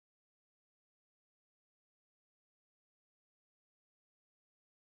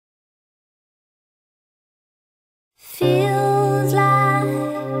Feels like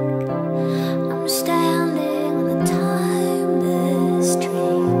I'm standing on the timeless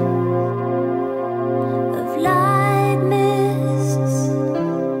train of light mists,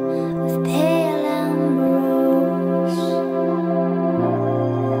 of pale amber rose.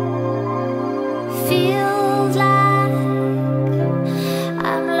 Feels like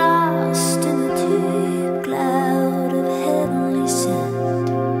I'm lost in a deep cloud of heavenly scent.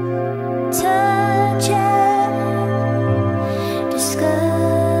 Touching,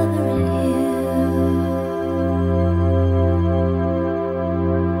 discovering you.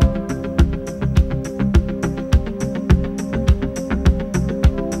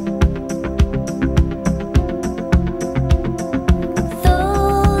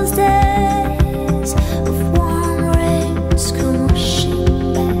 Those days of warm rains come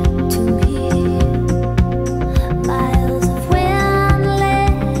rushing back to me. Miles of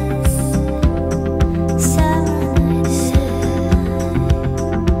windless summer nights,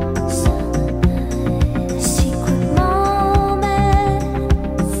 secret moments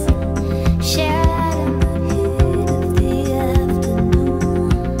shared in the heat of the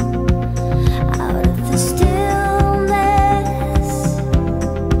afternoon. Out of the stillness,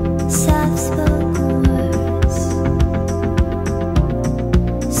 soft-spoken words.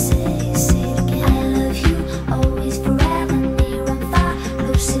 Say it again. I love you, always, forever, near and far,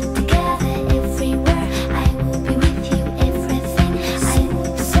 closer together, everywhere. I will be with you, everything. I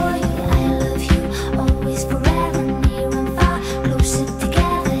will be for you. I love you, always, forever, near and far, closer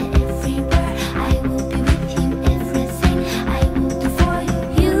together, everywhere. I will be with you, everything. I will do for you.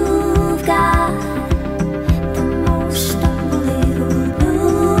 You've got the most unbelievable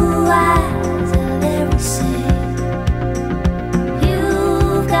blue eyes I've ever seen.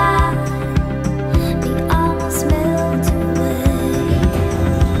 You've got me almost melt away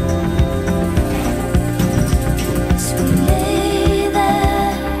as we lay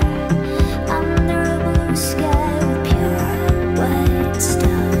there under a blue sky with pure white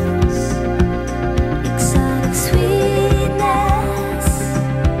stars. Exotic sweetness,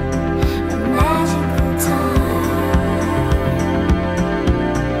 a magical time.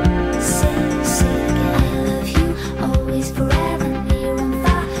 Say it again. I love you, always, forever, near and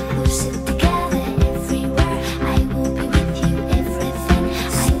far, closer together, everywhere. I will be with you, everything.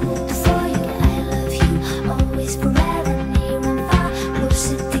 I will do for you. I love you, always, forever, near and far,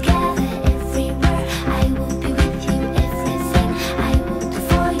 closer together, everywhere. I will be with you, everything. I will do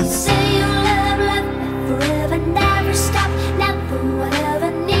for you. Say you love me forever, never stop, never, whatever,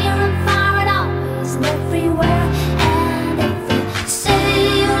 near and far, and always, and everywhere, and every. Say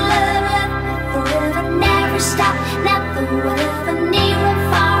you love me forever, never stop, never, whatever, near and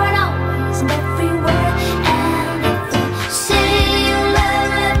far, and always, and everywhere, and every. Say you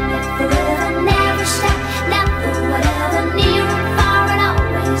love me forever, never stop, never, whatever, near and far, and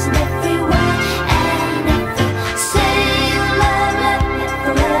always, and everywhere, and every. Say you love me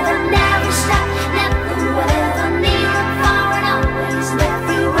forever, never stop, never, whatever, near and far, and always, and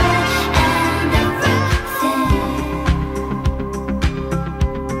everywhere, and everything.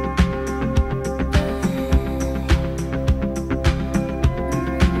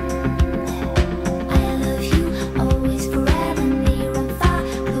 I love you, always, forever, near and far,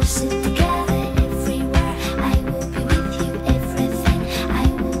 closer together, everywhere. I will be with you, everything. I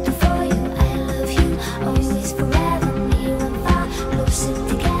will do for you. I love you, always, forever, near and far, closer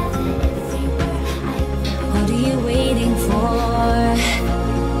together, everywhere. I will be. What are you waiting for?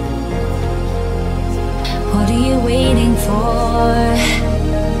 What are you waiting for?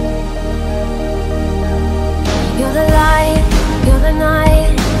 You're the light, you're the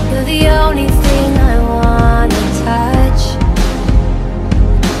night, you're the only thing I wanna touch.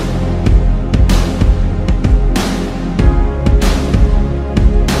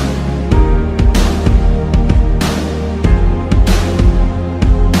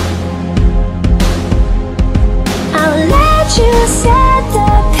 I'll let you say